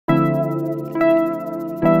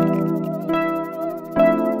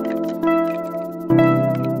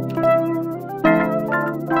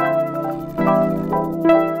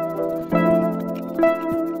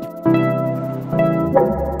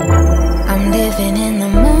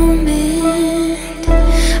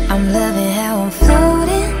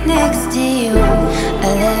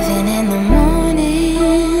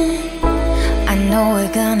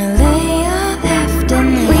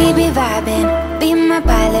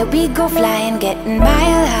pilot, we go flying, getting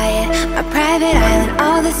mile higher. My private island,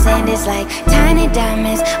 all the sand is like tiny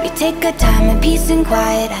diamonds. We take our time in peace and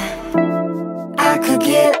quiet. I could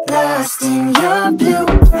get lost in your blue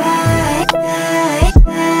eyes,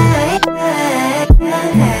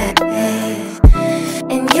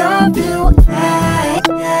 in your blue eyes.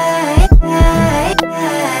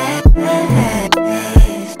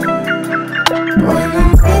 When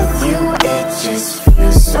I'm with you, it just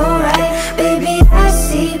feels so right. Baby, I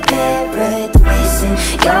see paradise in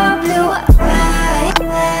your blue eyes.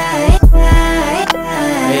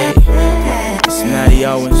 Hey, it's Matty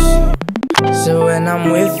Owens. So when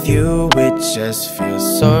I'm with you, it just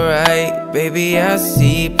feels so right. Baby, I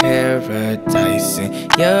see paradise in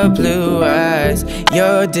your blue eyes.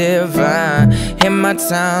 You're divine. In my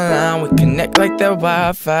timeline, we connect like the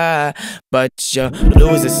Wi-Fi. But your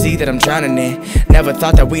blue is the sea that I'm drowning in. Never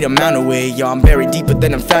thought that we'd amount to it. Yo, I'm buried deeper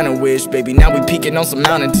than I'm found a wish. Baby, now we peeking on some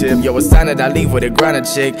mountain tip. Yo, a sign that I leave with a grinding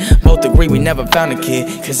chick. Both agree we never found a kid.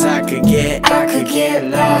 Cause I could get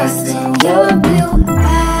lost in your blue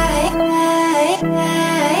eyes.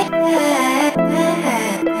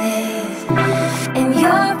 In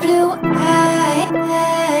your blue eyes.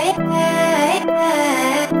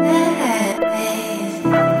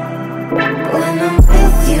 When I'm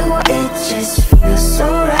with you, it just feels so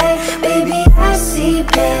right. Baby, I see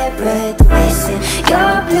paradise in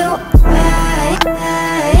your blue eyes.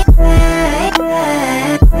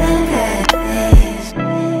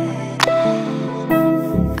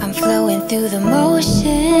 I'm flowing through the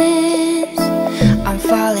motions. I'm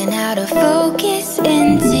falling out of focus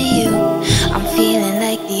into you. I'm feeling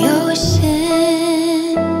like the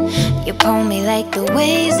ocean. You pull me like the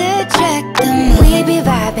waves attract the moon. We be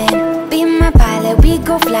vibing, be my pilot, we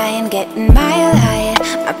go flying, getting mile higher.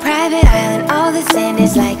 My private island, all the sand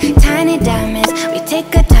is like tiny diamonds. We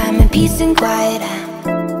take our time in peace and quiet.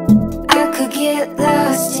 I could get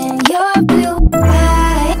lost in your blue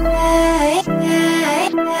eyes.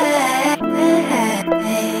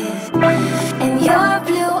 In your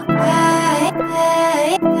blue eyes.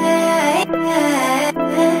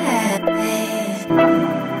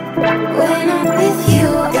 When I'm with you,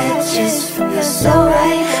 it just feels so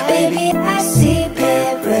right. Baby, I see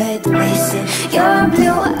paradise in your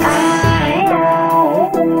blue eyes.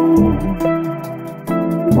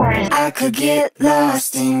 I could get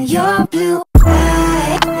lost in your blue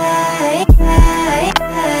eyes.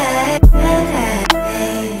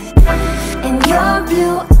 In your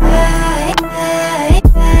blue eyes.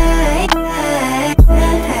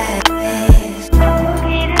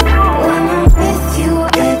 When I'm with you,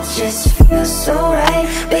 it just feels so right.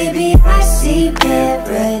 Baby, I see paradise.